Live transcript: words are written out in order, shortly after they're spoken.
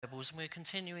Bibles, and we're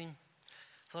continuing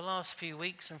for the last few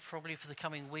weeks and probably for the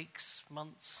coming weeks,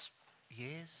 months,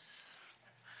 years.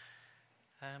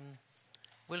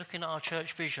 We're looking at our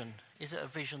church vision. Is it a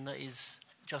vision that is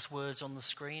just words on the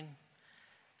screen?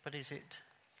 But is it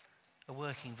a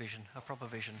working vision, a proper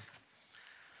vision?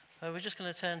 We're just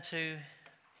going to turn to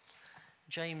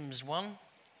James 1,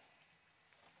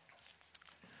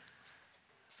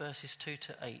 verses 2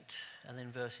 to 8, and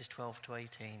then verses 12 to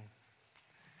 18.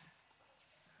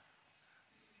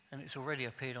 And it's already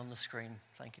appeared on the screen.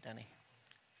 Thank you, Danny.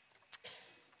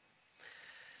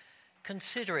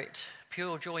 Consider it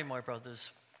pure joy, my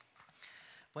brothers,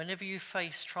 whenever you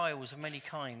face trials of many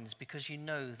kinds, because you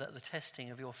know that the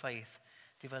testing of your faith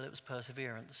develops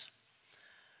perseverance.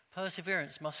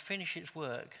 Perseverance must finish its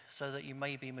work so that you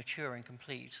may be mature and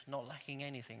complete, not lacking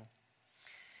anything.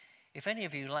 If any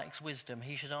of you lacks wisdom,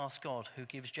 he should ask God, who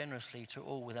gives generously to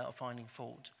all without finding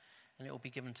fault, and it will be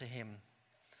given to him.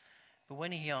 But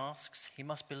when he asks, he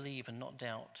must believe and not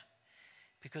doubt,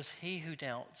 because he who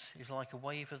doubts is like a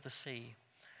wave of the sea,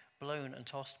 blown and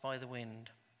tossed by the wind.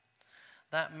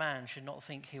 That man should not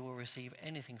think he will receive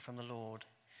anything from the Lord.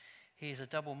 He is a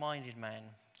double-minded man,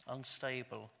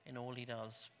 unstable in all he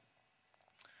does.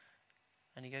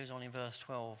 And he goes on in verse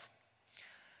 12.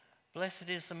 Blessed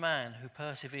is the man who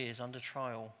perseveres under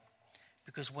trial,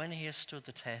 because when he has stood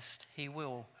the test, he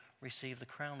will receive the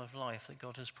crown of life that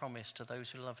God has promised to those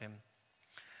who love him.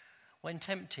 When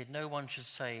tempted, no one should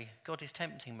say, God is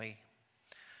tempting me.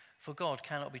 For God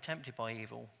cannot be tempted by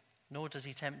evil, nor does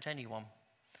he tempt anyone.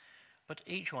 But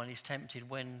each one is tempted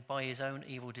when, by his own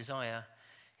evil desire,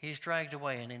 he is dragged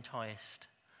away and enticed.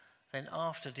 Then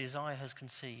after desire has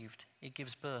conceived, it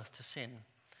gives birth to sin.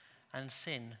 And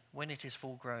sin, when it is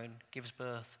full grown, gives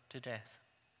birth to death.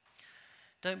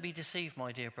 Don't be deceived,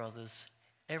 my dear brothers.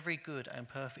 Every good and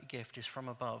perfect gift is from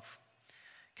above,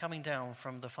 coming down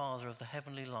from the Father of the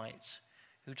heavenly lights,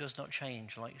 who does not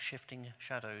change like shifting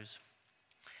shadows.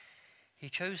 He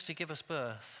chose to give us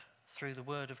birth through the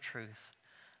word of truth,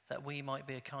 that we might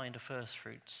be a kind of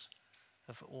firstfruits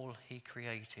of all he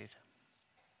created.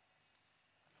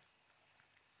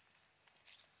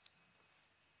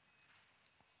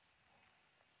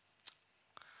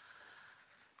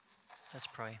 Let's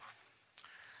pray.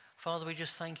 Father, we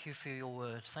just thank you for your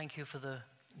word. Thank you for the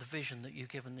vision that you've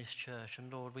given this church.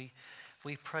 And Lord, we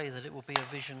pray that it will be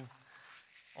a vision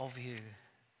of you.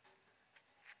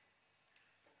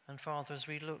 And Father, as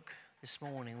we look this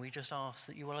morning, we just ask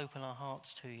that you will open our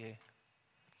hearts to you.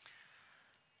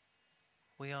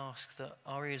 We ask that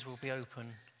our ears will be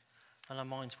open and our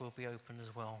minds will be open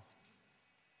as well.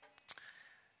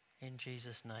 In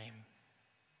Jesus' name,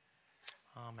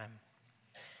 amen.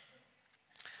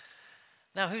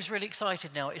 Now, who's really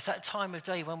excited now? It's that time of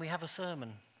day when we have a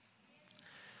sermon.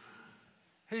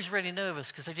 Who's really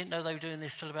nervous because they didn't know they were doing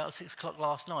this till about 6 o'clock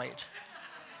last night?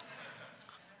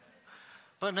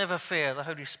 But never fear, the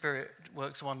Holy Spirit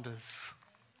works wonders.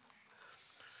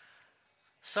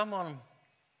 Someone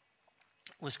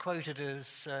was quoted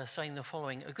as saying the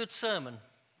following: a good sermon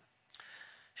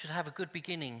should have a good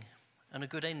beginning and a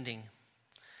good ending,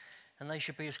 and they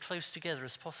should be as close together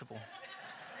as possible.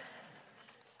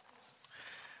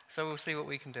 So we'll see what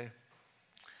we can do.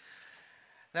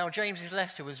 Now, James's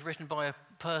letter was written by a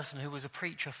person who was a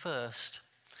preacher first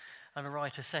and a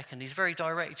writer second. He's very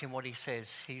direct in what he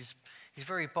says. He's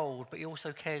very bold, but he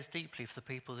also cares deeply for the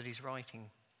people that he's writing.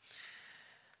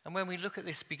 And when we look at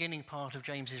this beginning part of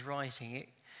James's writing,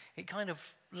 it kind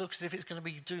of looks as if it's going to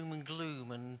be doom and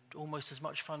gloom and almost as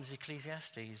much fun as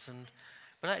Ecclesiastes.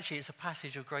 But actually, it's a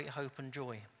passage of great hope and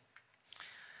joy.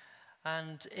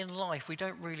 And in life, we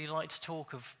don't really like to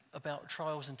talk about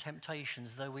trials and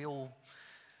temptations, though we all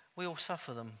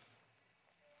suffer them.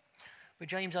 But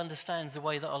James understands the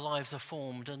way that our lives are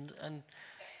formed, and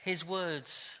his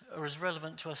words are as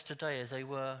relevant to us today as they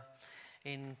were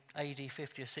in AD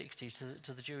 50 or 60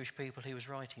 to the Jewish people he was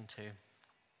writing to.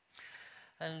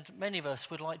 And many of us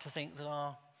would like to think that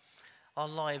our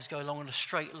lives go along in a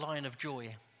straight line of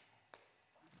joy.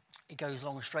 It goes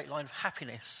along a straight line of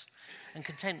happiness and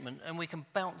contentment, and we can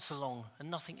bounce along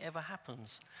and nothing ever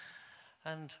happens.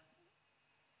 And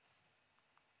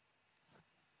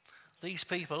these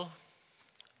people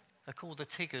are called the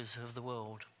Tiggers of the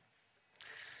world.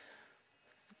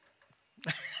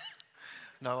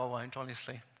 No, I won't,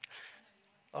 honestly.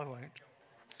 I won't.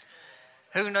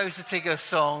 Who knows the Tigger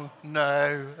song?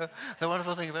 No. The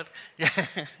wonderful thing about... Yeah.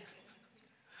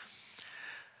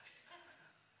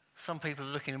 Some people are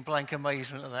looking in blank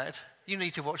amazement at that. You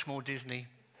need to watch more Disney.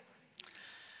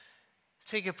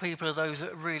 Tigger people are those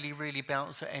that really, really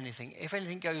bounce at anything. If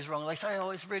anything goes wrong, they say, oh,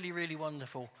 it's really, really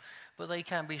wonderful. but they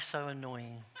can be so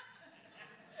annoying.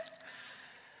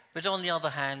 But on the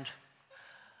other hand,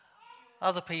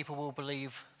 other people will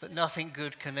believe that nothing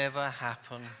good can ever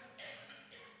happen.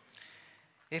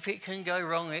 If it can go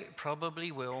wrong, it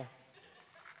probably will.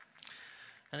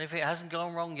 And if it hasn't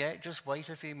gone wrong yet, just wait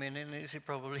a few minutes, it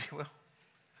probably will.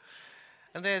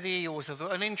 And they're the Eeyores of the...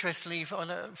 And interestingly, I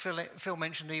know Phil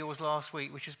mentioned Eeyores last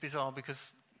week, which is bizarre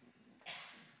because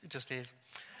it just is.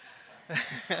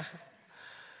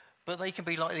 But they can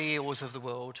be like the Eeyores of the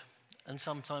world. And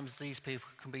sometimes these people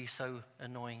can be so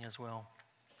annoying as well.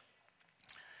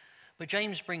 But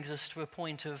James brings us to a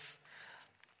point of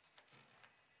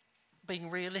being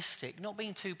realistic, not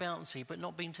being too bouncy, but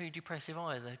not being too depressive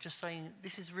either. Just saying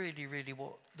this is really, really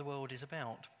what the world is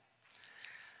about.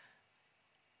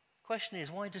 Question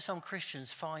is, why do some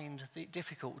Christians find it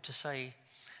difficult to say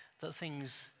that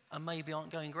things maybe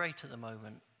aren't going great at the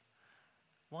moment?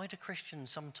 Why do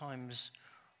Christians sometimes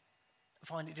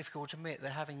find it difficult to admit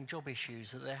they're having job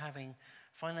issues, that they're having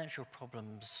financial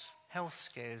problems, health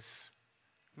scares,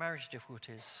 marriage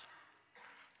difficulties?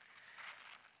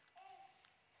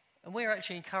 And we're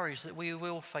actually encouraged that we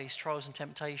will face trials and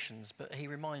temptations, but he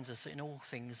reminds us that in all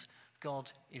things,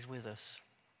 God is with us.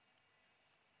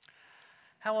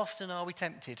 How often are we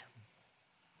tempted?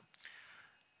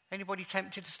 Anybody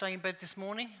tempted to stay in bed this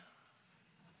morning?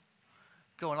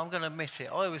 Go on, I'm going to admit it.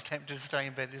 I was tempted to stay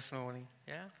in bed this morning.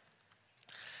 Yeah?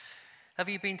 Have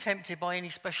you been tempted by any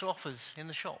special offers in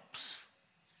the shops?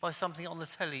 By something on the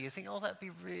telly? You think, oh, that'd be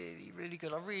really, really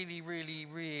good. I really, really,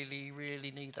 really,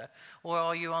 really need that. Or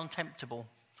are you untemptable?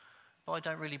 But I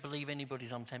don't really believe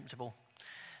anybody's untemptable.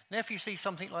 Now, if you see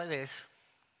something like this,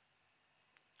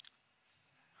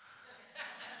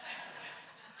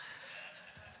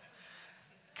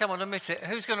 come on, admit it.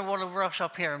 Who's going to want to rush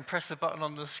up here and press the button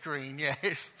on the screen?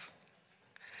 Yes.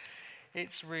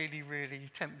 It's really, really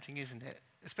tempting, isn't it?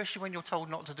 Especially when you're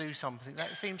told not to do something.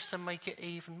 That seems to make it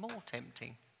even more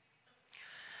tempting.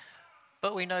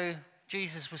 But we know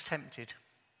Jesus was tempted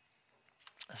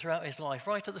throughout his life.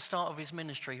 Right at the start of his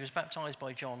ministry, he was baptized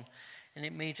by John, and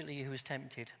immediately he was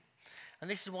tempted.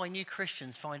 And this is why new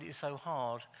Christians find it so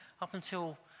hard. Up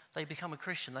until they become a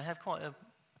Christian, they have quite a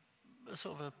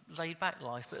sort of a laid-back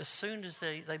life. But as soon as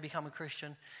they become a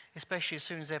Christian, especially as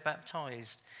soon as they're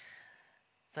baptized,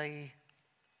 they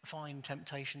find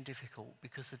temptation difficult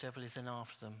because the devil is then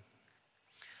after them.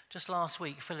 Just last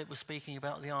week, Philip was speaking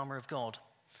about the armour of God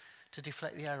to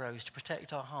deflect the arrows, to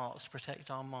protect our hearts, to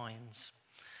protect our minds.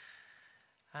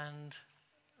 And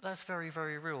that's very,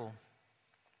 very real.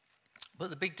 But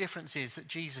the big difference is that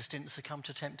Jesus didn't succumb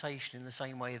to temptation in the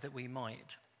same way that we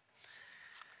might.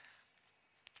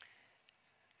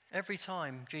 Every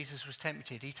time Jesus was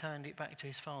tempted, he turned it back to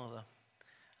his Father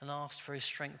and asked for his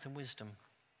strength and wisdom.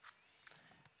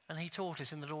 And he taught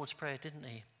us in the Lord's Prayer, didn't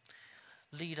he?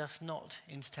 Lead us not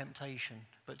into temptation,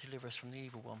 but deliver us from the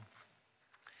evil one.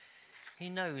 He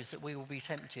knows that we will be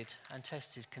tempted and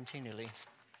tested continually.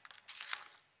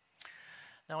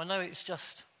 Now, I know it's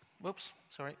just...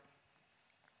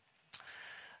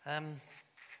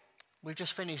 We've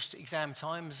just finished exam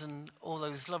times, and all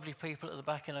those lovely people at the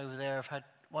back and over there have had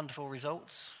wonderful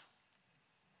results.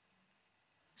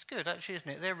 It's good, actually, isn't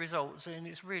it? Their results, and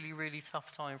it's really, really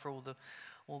tough time for all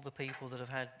the people that have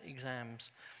had exams.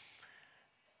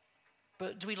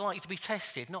 But do we like to be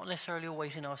tested? Not necessarily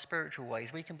always in our spiritual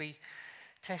ways. We can be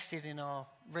tested in our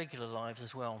regular lives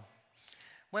as well.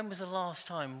 When was the last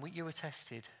time you were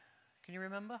tested? Can you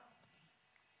remember?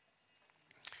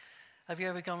 Have you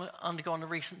ever undergone a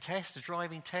recent test, a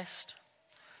driving test,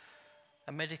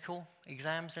 a medical,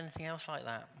 exams, anything else like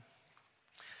that?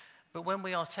 But when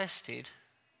we are tested,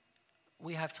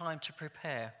 we have time to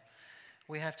prepare,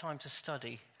 we have time to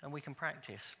study, and we can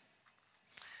practice.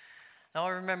 Now,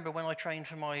 I remember when I trained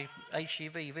for my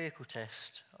HGV vehicle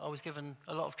test, I was given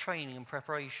a lot of training and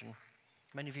preparation.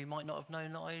 Many of you might not have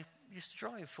known that I used to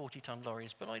drive 40-ton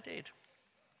lorries, but I did.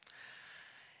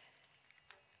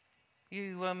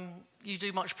 You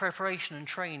do much preparation and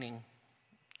training,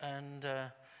 and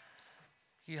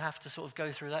you have to sort of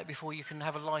go through that before you can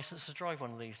have a license to drive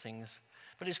one of these things.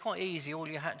 But it's quite easy. All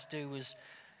you had to do was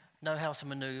know how to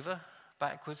maneuver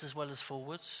backwards as well as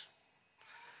forwards.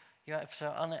 You have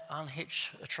to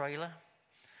unhitch a trailer,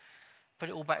 put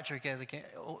it all back together again,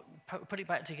 put it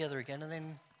back together again, and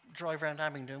then drive around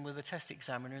Abingdon with a test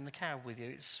examiner in the cab with you.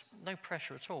 It's no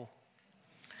pressure at all.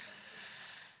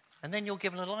 And then you're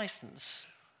given a license.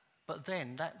 But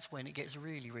then that's when it gets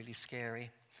really, really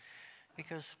scary,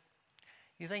 because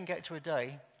you then get to a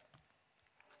day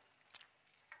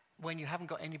when you haven't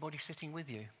got anybody sitting with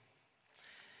you.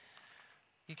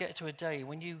 you get to a day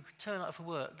when you turn up for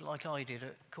work like I did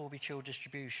at Corby Chill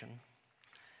Distribution,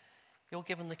 you're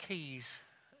given the keys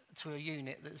to a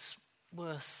unit that's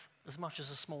worth as much as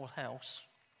a small house.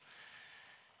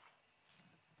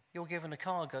 You're given a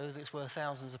cargo that's worth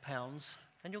thousands of pounds,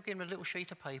 and you're given a little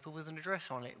sheet of paper with an address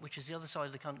on it, which is the other side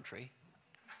of the country.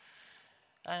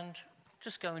 And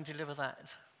just go and deliver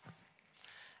that.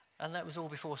 And that was all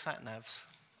before sat-navs.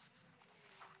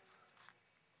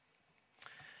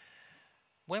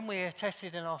 When we're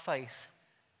tested in our faith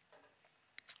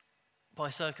by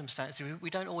circumstances, we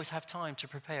don't always have time to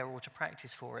prepare or to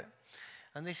practice for it.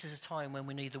 And this is a time when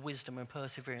we need the wisdom and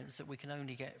perseverance that we can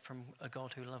only get from a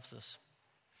God who loves us.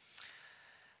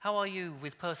 How are you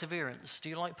with perseverance? Do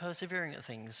you like persevering at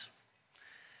things?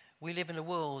 We live in a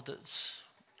world that's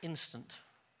instant.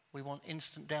 We want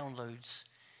instant downloads,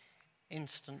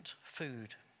 instant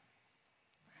food.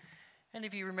 Any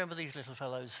of you remember these little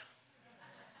fellows?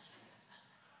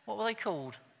 What were they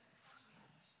called?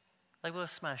 They were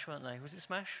Smash, weren't they? Was it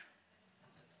Smash?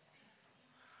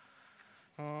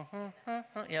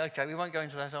 Yeah, okay, we won't go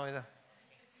into that either.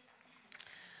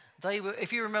 They were,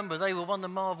 if you remember, they were one of the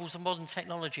marvels of modern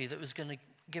technology that was going to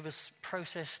give us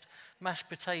processed mashed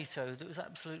potato that was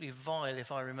absolutely vile,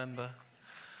 if I remember,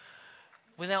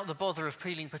 without the bother of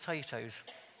peeling potatoes.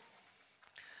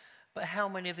 But how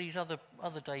many of these other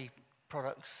day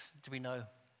products do we know?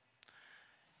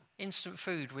 Instant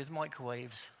food with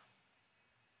microwaves.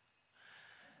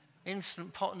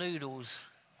 Instant pot noodles.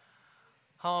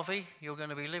 Harvey, you're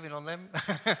going to be living on them,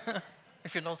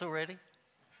 if you're not already.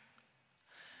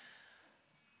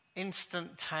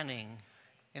 Instant tanning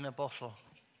in a bottle.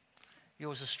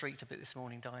 Yours has streaked a bit this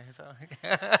morning, Di. Is that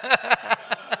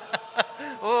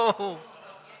oh.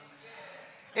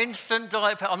 Instant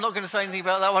diet. I'm not going to say anything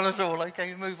about that one at all.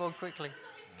 Okay, move on quickly.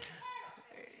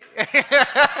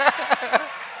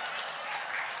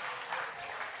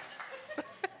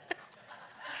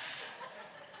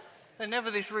 They're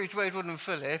never this rude to Edward and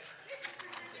Philip.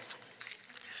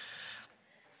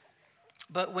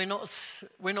 But we're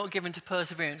not given to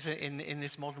perseverance in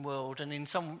this modern world, and in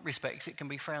some respects it can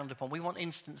be frowned upon. We want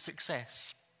instant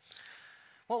success.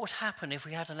 What would happen if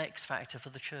we had an X factor for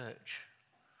the church?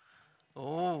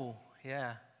 Oh,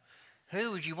 yeah.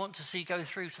 Who would you want to see go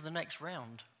through to the next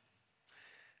round?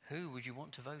 Who would you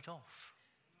want to vote off?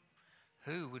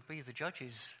 Who would be the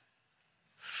judges?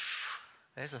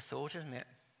 There's a thought, isn't it?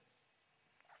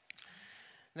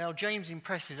 Now, James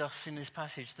impresses us in this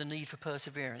passage the need for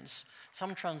perseverance.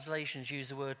 Some translations use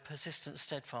the word persistent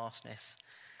steadfastness,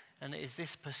 and it is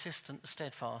this persistent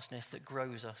steadfastness that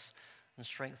grows us and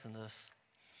strengthens us.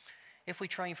 If we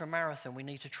train for a marathon, we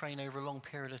need to train over a long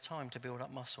period of time to build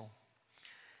up muscle.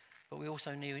 But we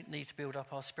also need to build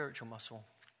up our spiritual muscle.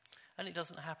 And it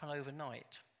doesn't happen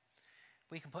overnight.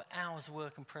 We can put hours of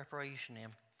work and preparation in.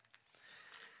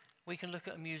 We can look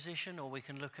at a musician or we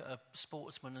can look at a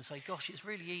sportsman and say, gosh, it's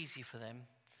really easy for them.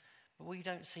 But we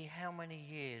don't see how many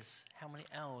years, how many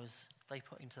hours they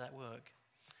put into that work.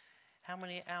 How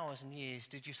many hours and years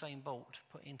did Usain Bolt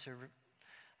put into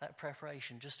that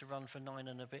preparation just to run for 9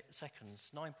 and a bit seconds?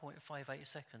 9.58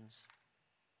 seconds.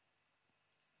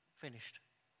 Finished.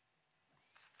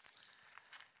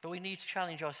 But we need to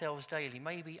challenge ourselves daily,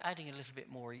 maybe adding a little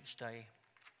bit more each day.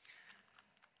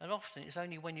 And often it's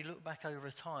only when you look back over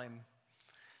a time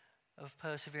of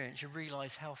perseverance you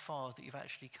realise how far that you've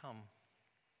actually come.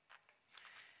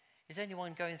 Is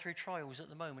anyone going through trials at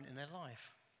the moment in their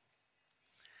life?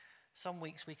 Some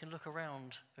weeks we can look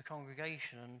around a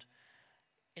congregation and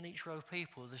in each row of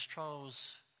people there's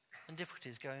trials and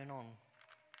difficulties going on.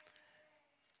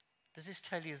 Does this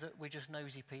tell you that we're just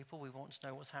nosy people, we want to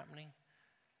know what's happening?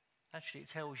 Actually, it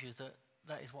tells you that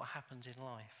that is what happens in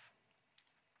life.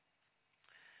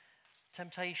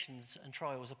 Temptations and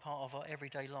trials are part of our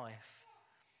everyday life.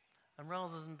 And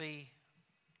rather than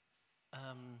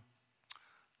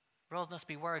us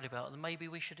be worried about them, maybe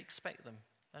we should expect them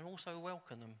and also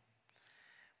welcome them.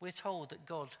 We're told that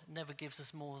God never gives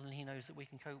us more than he knows that we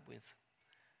can cope with.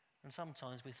 And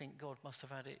sometimes we think God must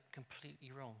have had it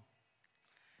completely wrong.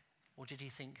 Or did he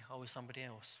think I was somebody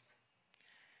else?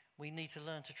 We need to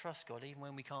learn to trust God even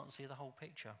when we can't see the whole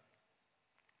picture.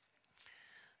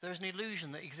 There is an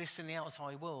illusion that exists in the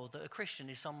outside world that a Christian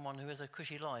is someone who has a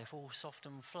cushy life, all soft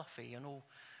and fluffy and all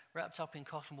wrapped up in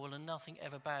cotton wool, and nothing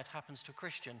ever bad happens to a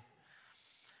Christian.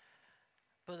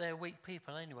 But they're weak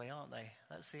people anyway, aren't they?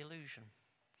 That's the illusion.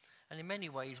 And in many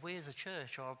ways, we as a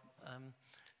church are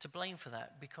to blame for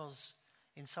that, because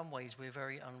in some ways we're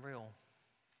very unreal.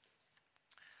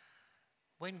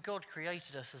 When God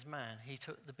created us as man, he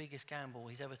took the biggest gamble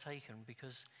he's ever taken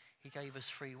because he gave us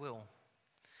free will.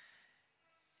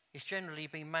 It's generally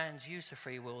been man's use of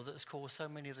free will that has caused so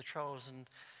many of the trials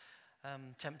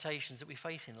and temptations that we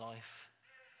face in life.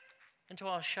 And to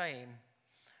our shame,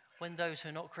 when those who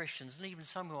are not Christians, and even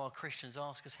some who are Christians,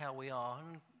 ask us how we are,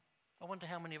 and I wonder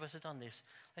how many of us have done this.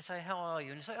 They say, how are you?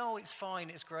 And you say, oh, it's fine,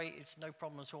 it's great, it's no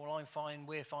problem at all, I'm fine,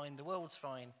 we're fine, the world's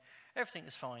fine, everything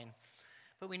is fine.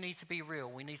 But we need to be real,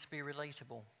 we need to be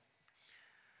relatable.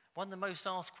 One of the most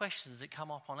asked questions that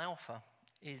come up on Alpha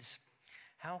is,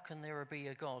 how can there be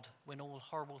a God when all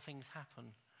horrible things happen?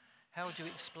 How do you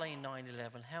explain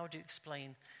 9/11? How do you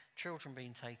explain children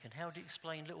being taken? How do you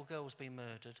explain little girls being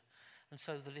murdered? And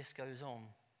so the list goes on.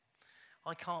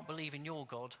 I can't believe in your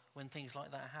God when things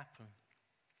like that happen.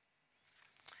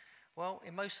 Well,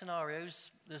 in most scenarios,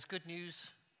 there's good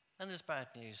news and there's bad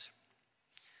news.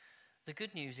 The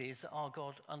good news is that our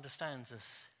God understands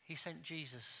us. He sent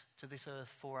Jesus to this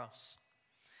earth for us.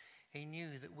 He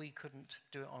knew that we couldn't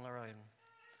do it on our own.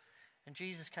 And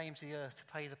Jesus came to the earth to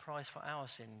pay the price for our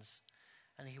sins.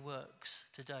 And he works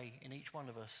today in each one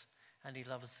of us. And he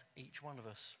loves each one of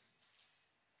us.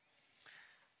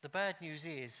 The bad news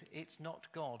is, it's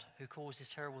not God who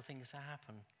causes terrible things to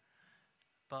happen,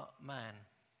 but man.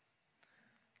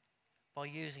 By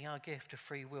using our gift of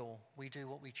free will, we do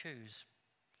what we choose.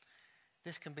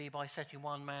 This can be by setting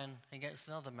one man against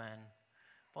another man,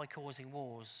 by causing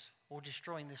wars, or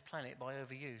destroying this planet by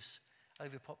overuse,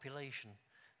 overpopulation,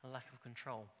 and lack of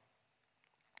control.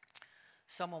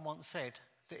 Someone once said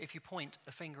that if you point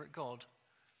a finger at God,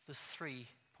 there's 3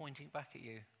 pointing back at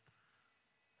you.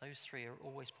 Those 3 are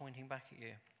always pointing back at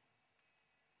you.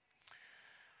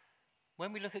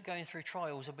 When we look at going through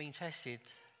trials or being tested,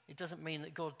 it doesn't mean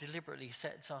that God deliberately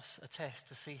sets us a test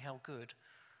to see how good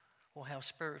or how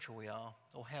spiritual we are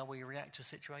or how we react to a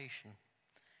situation.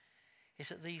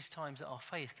 It's at these times that our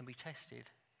faith can be tested,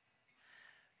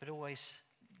 but always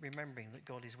remembering that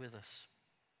God is with us.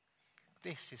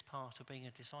 This is part of being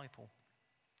a disciple.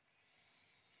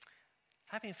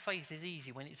 Having faith is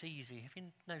easy when it's easy. Have you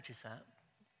noticed that?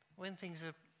 When things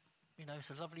are, it's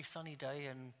a lovely sunny day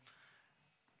and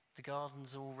the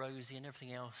garden's all rosy and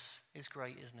everything else, it's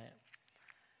great, isn't it?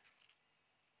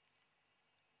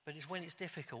 But it's when it's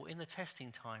difficult, in the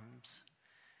testing times,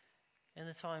 in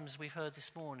the times we've heard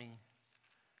this morning,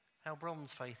 how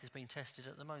Bron's faith is being tested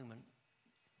at the moment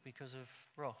because of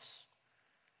Ross.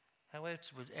 How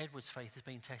Edward's faith is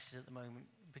being tested at the moment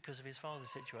because of his father's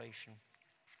situation.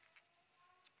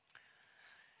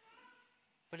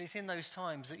 But it's in those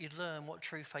times that you learn what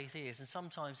true faith is. And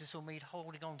sometimes this will mean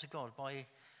holding on to God by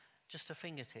just a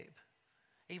fingertip.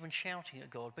 Even shouting at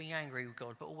God, being angry with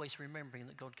God, but always remembering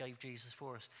that God gave Jesus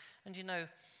for us. And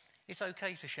it's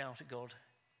okay to shout at God.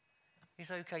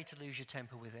 It's okay to lose your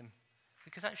temper with him.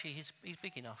 Because actually he's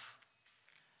big enough.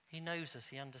 He knows us,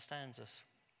 he understands us.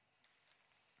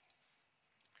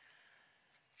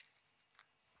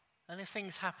 And if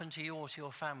things happen to you or to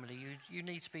your family, you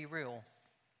need to be real.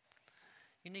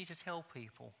 You need to tell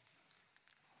people.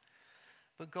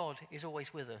 But God is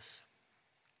always with us.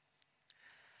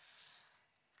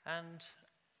 And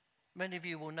many of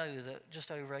you will know that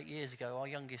just over 8 years ago, our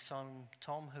youngest son,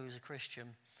 Tom, who is a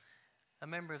Christian, a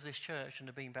member of this church and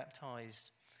had been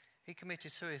baptised, he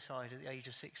committed suicide at the age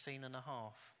of 16 and a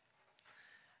half.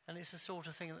 And it's the sort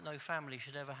of thing that no family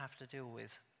should ever have to deal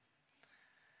with.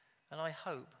 And I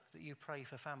hope that you pray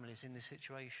for families in this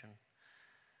situation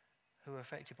who are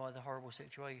affected by the horrible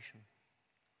situation.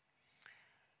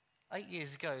 8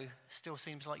 years ago still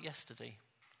seems like yesterday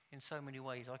in so many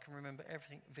ways. I can remember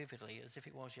everything vividly as if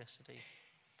it was yesterday.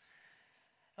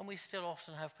 And we still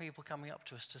often have people coming up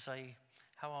to us to say,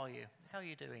 how are you? How are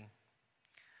you doing?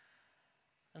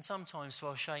 And sometimes to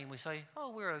our shame we say,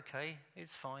 oh, we're okay,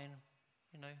 it's fine,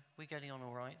 we're getting on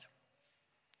all right.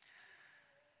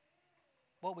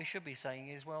 What we should be saying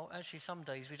is, well, actually some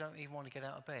days we don't even want to get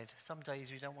out of bed. Some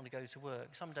days we don't want to go to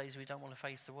work. Some days we don't want to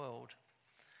face the world.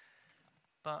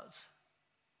 But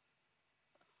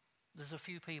there's a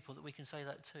few people that we can say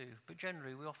that to. But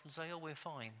generally we often say, oh, we're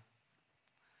fine.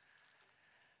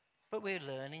 But we're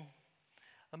learning.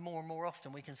 And more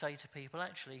often we can say to people,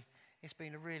 actually, it's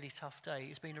been a really tough day.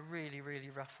 It's been a really, really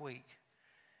rough week.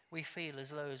 We feel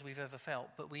as low as we've ever felt,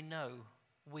 but we know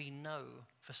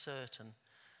for certain,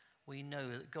 we know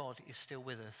that God is still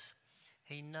with us.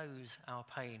 He knows our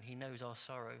pain. He knows our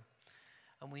sorrow.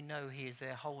 And we know he is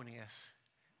there holding us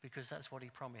because that's what he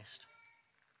promised.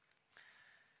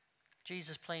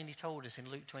 Jesus plainly told us in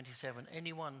Luke 27,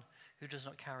 anyone who does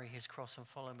not carry his cross and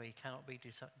follow me cannot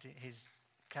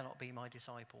be my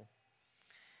disciple.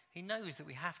 He knows that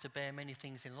we have to bear many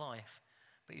things in life,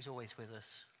 but he's always with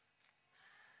us.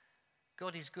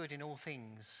 God is good in all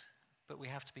things, but we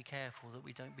have to be careful that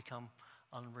we don't become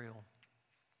unreal.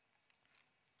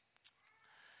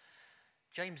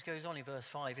 James goes on in verse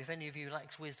 5, if any of you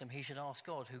lacks wisdom, he should ask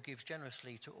God, who gives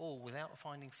generously to all without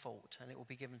finding fault, and it will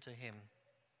be given to him.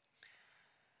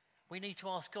 We need to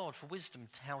ask God for wisdom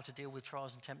to how to deal with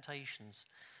trials and temptations.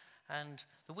 And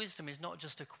the wisdom is not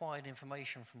just acquired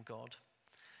information from God,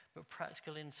 but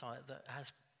practical insight that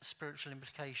has spiritual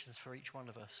implications for each one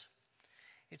of us.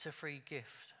 It's a free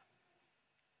gift.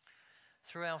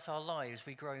 Throughout our lives,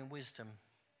 we grow in wisdom.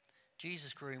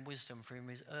 Jesus grew in wisdom from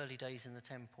his early days in the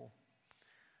temple.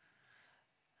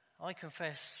 I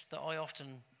confess that I often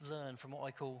learn from what I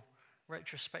call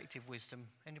retrospective wisdom.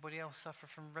 Anybody else suffer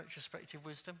from retrospective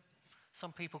wisdom?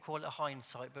 Some people call it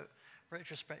hindsight, but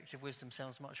retrospective wisdom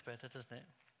sounds much better, doesn't it?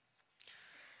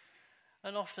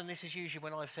 And often this is usually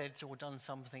when I've said or done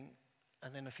something,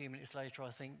 and then a few minutes later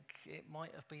I think it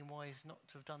might have been wise not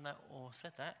to have done that or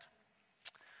said that.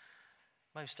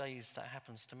 Most days that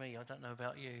happens to me. I don't know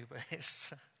about you, but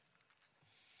it's...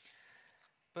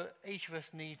 But each of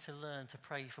us need to learn to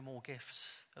pray for more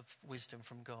gifts of wisdom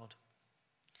from God.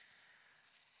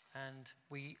 And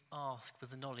we ask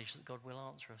with the knowledge that God will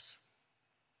answer us.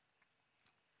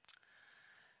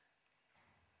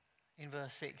 In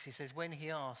verse 6, he says, when he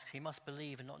asks, he must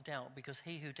believe and not doubt, because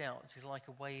he who doubts is like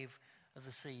a wave of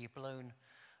the sea, blown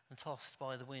and tossed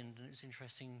by the wind. And it's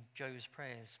interesting, Joe's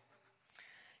prayers.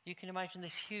 You can imagine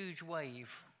this huge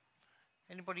wave.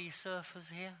 Anybody surfers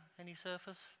here? Any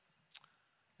surfers?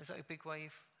 Is that a big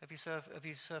wave? Have you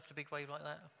surfed a big wave like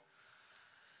that?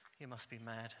 You must be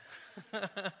mad.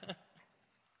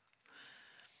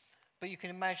 But you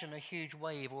can imagine a huge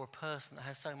wave or a person that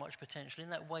has so much potential. In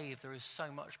that wave, there is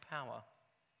so much power.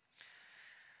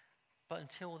 But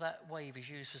until that wave is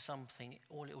used for something,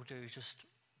 all it will do is just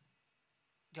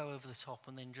go over the top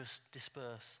and then just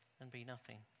disperse and be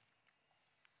nothing.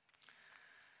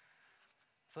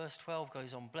 Verse 12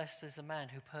 goes on, blessed is the man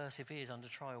who perseveres under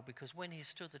trial, because when he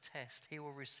stood the test, he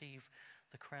will receive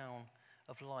the crown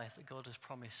of life that God has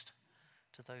promised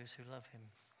to those who love him.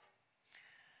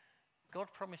 God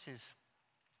promises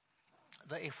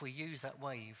that if we use that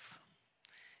wave,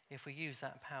 if we use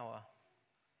that power,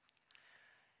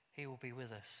 he will be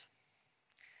with us.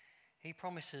 He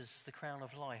promises the crown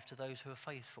of life to those who are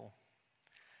faithful,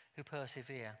 who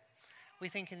persevere. We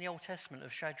think in the Old Testament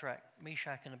of Shadrach,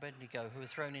 Meshach and Abednego, who were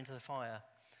thrown into the fire,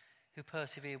 who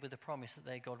persevered with the promise that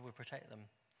their God would protect them.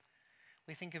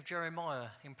 We think of Jeremiah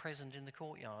imprisoned in the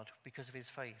courtyard because of his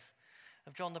faith,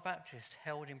 of John the Baptist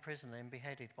held in prison and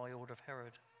beheaded by order of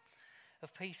Herod,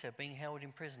 of Peter being held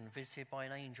in prison, visited by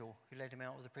an angel who led him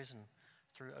out of the prison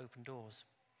through open doors,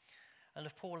 and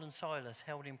of Paul and Silas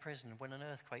held in prison when an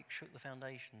earthquake shook the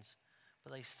foundations,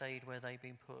 but they stayed where they'd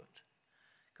been put.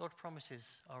 God's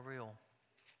promises are real.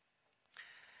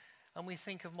 And we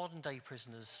think of modern day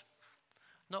prisoners,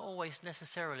 not always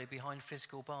necessarily behind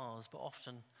physical bars, but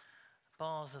often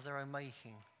bars of their own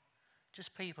making.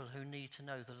 Just people who need to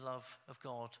know the love of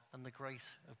God and the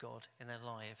grace of God in their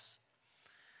lives.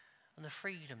 And the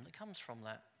freedom that comes from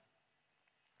that.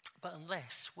 But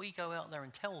unless we go out there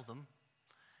and tell them,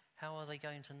 how are they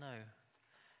going to know?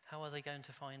 How are they going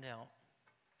to find out?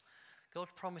 God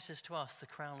promises to us the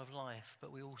crown of life,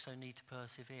 but we also need to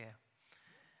persevere.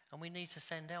 And we need to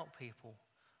send out people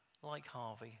like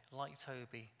Harvey, like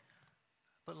Toby,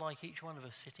 but like each one of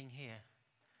us sitting here.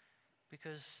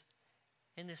 Because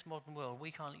in this modern world,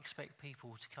 we can't expect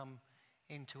people to come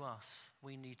into us.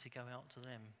 We need to go out to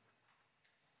them.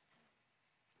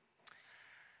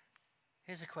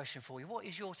 Here's a question for you. What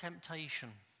is your temptation?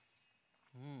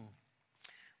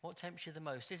 What tempts you the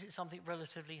most? Is it something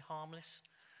relatively harmless,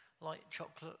 like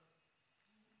chocolate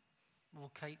or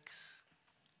cakes?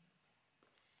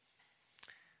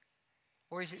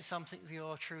 Or is it something that you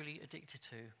are truly addicted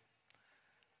to,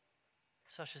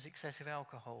 such as excessive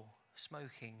alcohol,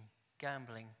 smoking,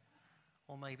 gambling,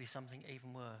 or maybe something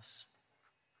even worse?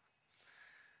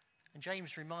 And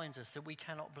James reminds us that we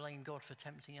cannot blame God for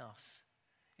tempting us.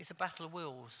 It's a battle of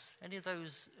wills. Any of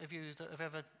those of you that have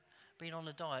ever been on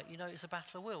a diet, you know it's a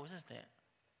battle of wills, isn't it?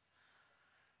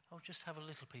 I'll just have a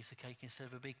little piece of cake instead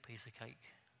of a big piece of cake.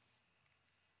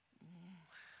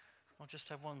 I'll just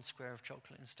have one square of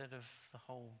chocolate instead of the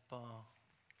whole bar.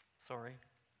 Sorry.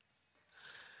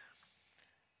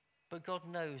 But God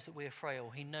knows that we're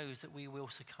frail. He knows that we will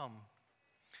succumb.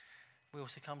 We'll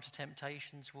succumb to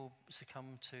temptations. We'll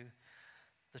succumb to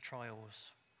the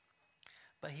trials.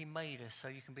 But he made us so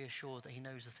you can be assured that he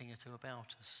knows a thing or two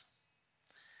about us.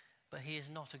 But he is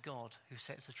not a God who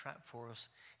sets a trap for us.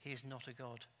 He is not a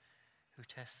God who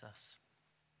tests us.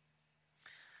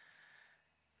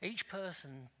 Each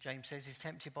person, James says, is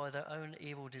tempted by their own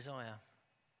evil desire.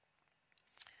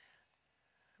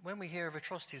 When we hear of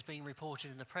atrocities being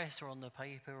reported in the press or on the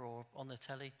paper or on the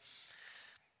telly,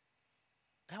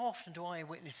 how often do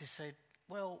eyewitnesses say,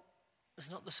 well,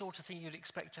 it's not the sort of thing you'd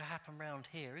expect to happen round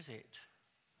here, is it?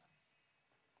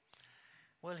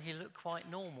 Well, he looked quite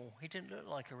normal. He didn't look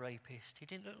like a rapist. He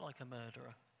didn't look like a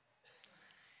murderer.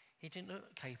 He didn't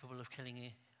look capable of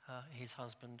killing his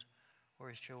husband or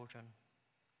his children.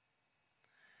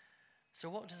 So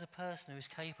what does a person who is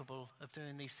capable of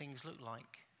doing these things look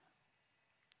like?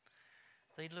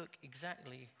 They look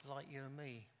exactly like you and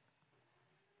me.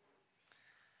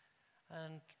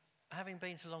 And having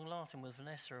been to Long Lartin with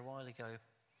Vanessa a while ago,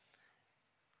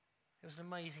 it was an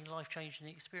amazing, life-changing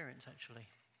experience, actually.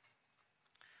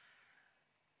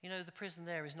 You know, the prison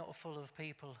there is not full of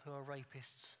people who are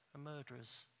rapists and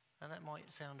murderers, and that might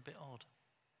sound a bit odd.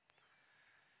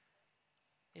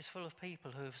 It's full of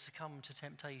people who have succumbed to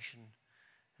temptation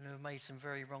and who have made some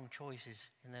very wrong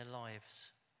choices in their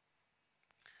lives.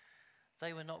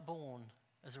 They were not born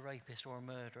as a rapist or a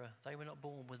murderer. They were not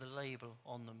born with a label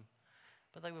on them,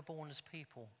 but they were born as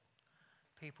people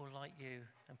like you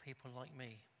and people like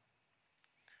me.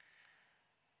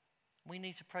 We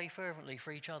need to pray fervently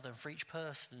for each other and for each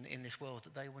person in this world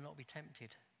that they will not be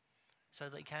tempted, so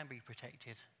they can be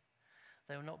protected.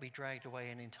 They will not be dragged away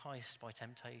and enticed by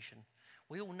temptation.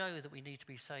 We all know that we need to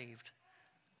be saved.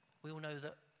 We all know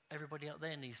that everybody out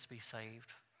there needs to be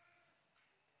saved,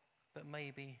 but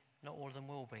maybe not all of them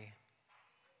will be.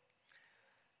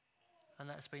 And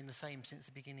that's been the same since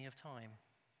the beginning of time.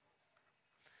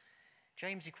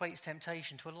 James equates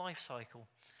temptation to a life cycle.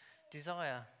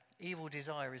 Evil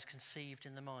desire is conceived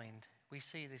in the mind. We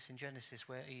see this in Genesis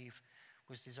where Eve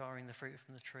was desiring the fruit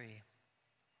from the tree.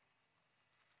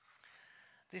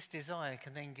 This desire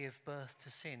can then give birth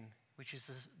to sin, which is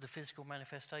the physical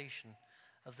manifestation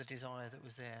of the desire that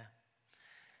was there.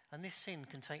 And this sin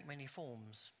can take many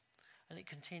forms, and it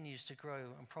continues to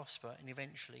grow and prosper, and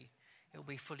eventually it will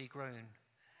be fully grown,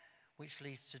 which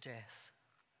leads to death.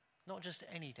 Not just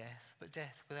any death, but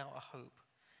death without a hope,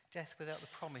 death without the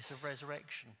promise of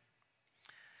resurrection,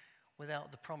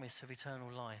 without the promise of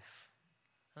eternal life.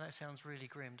 And that sounds really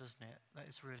grim, doesn't it? That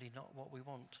is really not what we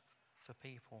want for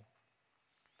people.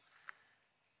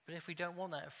 But if we don't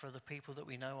want that for the people that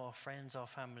we know, our friends, our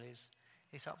families,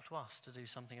 it's up to us to do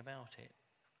something about it.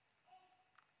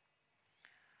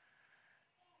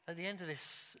 At the end of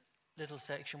this little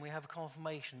section, we have a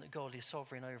confirmation that God is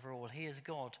sovereign over all. He is a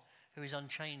God who is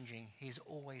unchanging. He is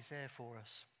always there for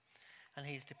us, and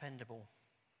He's dependable.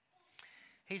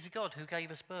 He's a God who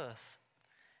gave us birth,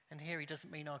 and here He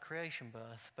doesn't mean our creation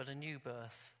birth, but a new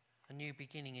birth, a new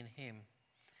beginning in Him.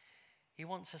 He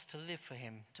wants us to live for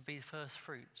Him, to be the first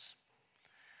fruits,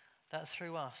 that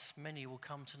through us many will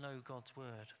come to know God's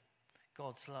word,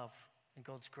 God's love, and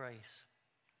God's grace.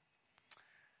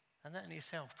 And that in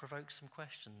itself provokes some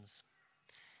questions.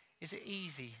 Is it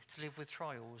easy to live with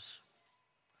trials?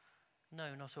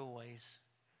 No, not always.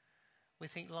 We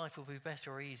think life will be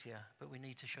better or easier, but we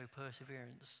need to show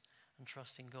perseverance and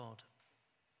trust in God.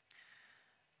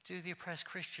 Do the oppressed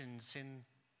Christians in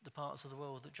the parts of the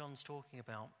world that John's talking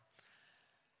about,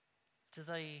 do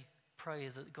they pray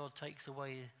that God takes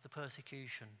away the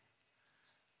persecution?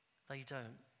 They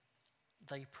don't.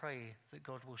 They pray that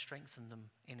God will strengthen them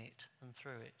in it and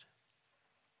through it.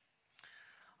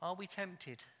 Are we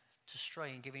tempted to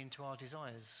stray and give in to our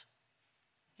desires?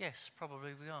 Yes,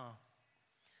 probably we are.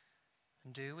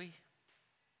 And do we?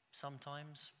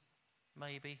 Sometimes,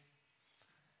 maybe.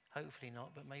 Hopefully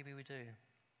not, but maybe we do.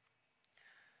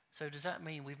 So does that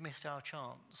mean we've missed our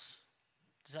chance?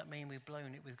 Does that mean we've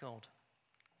blown it with God?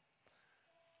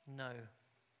 No,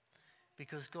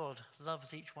 because God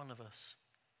loves each one of us.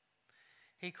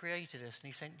 He created us and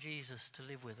He sent Jesus to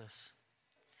live with us.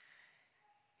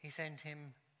 He sent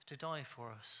Him to die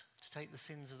for us, to take the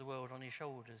sins of the world on His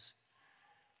shoulders,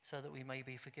 so that we may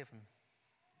be forgiven.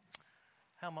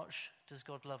 How much does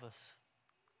God love us?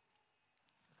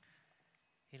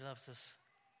 He loves us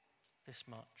this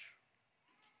much.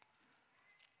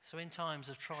 So in times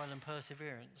of trial and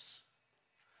perseverance,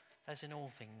 as in all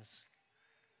things,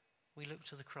 we look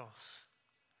to the cross.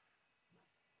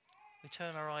 We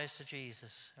turn our eyes to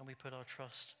Jesus and we put our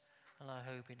trust and our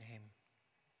hope in Him.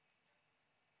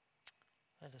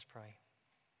 Let us pray.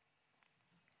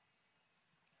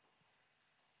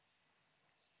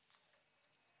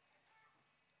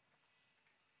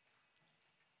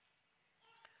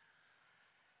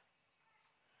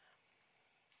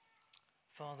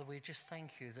 Father, we just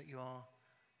thank You that You are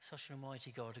such an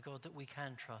almighty God, a God that we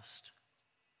can trust.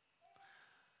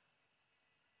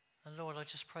 And Lord, I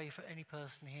just pray for any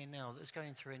person here now that's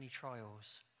going through any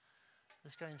trials,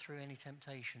 that's going through any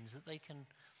temptations, that they can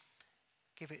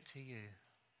give it to you.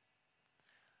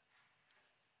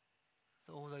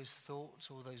 That all those thoughts,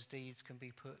 all those deeds can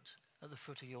be put at the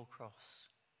foot of your cross.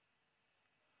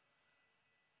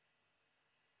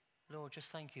 Lord,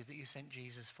 just thank you that you sent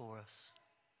Jesus for us.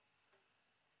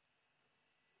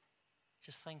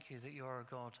 Just thank you that you are a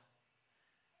God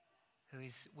who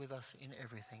is with us in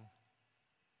everything.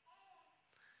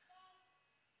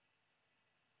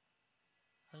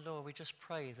 And Lord, we just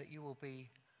pray that you will be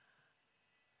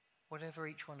whatever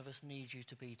each one of us needs you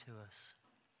to be to us.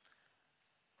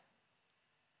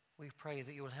 We pray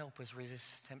that you will help us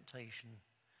resist temptation.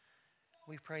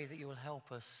 We pray that you will help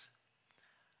us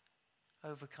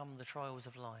overcome the trials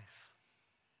of life.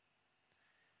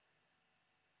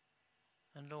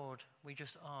 And Lord, we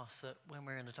just ask that when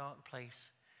we're in a dark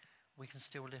place, we can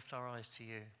still lift our eyes to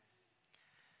you.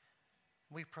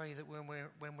 We pray that when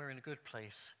we're in a good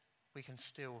place, we can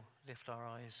still lift our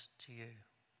eyes to you.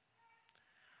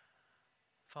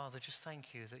 Father, just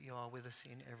thank you that you are with us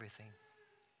in everything.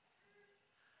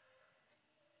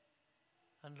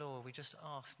 And Lord, we just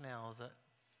ask now that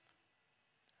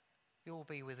you'll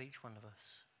be with each one of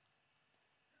us.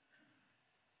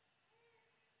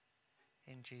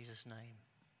 In Jesus' name.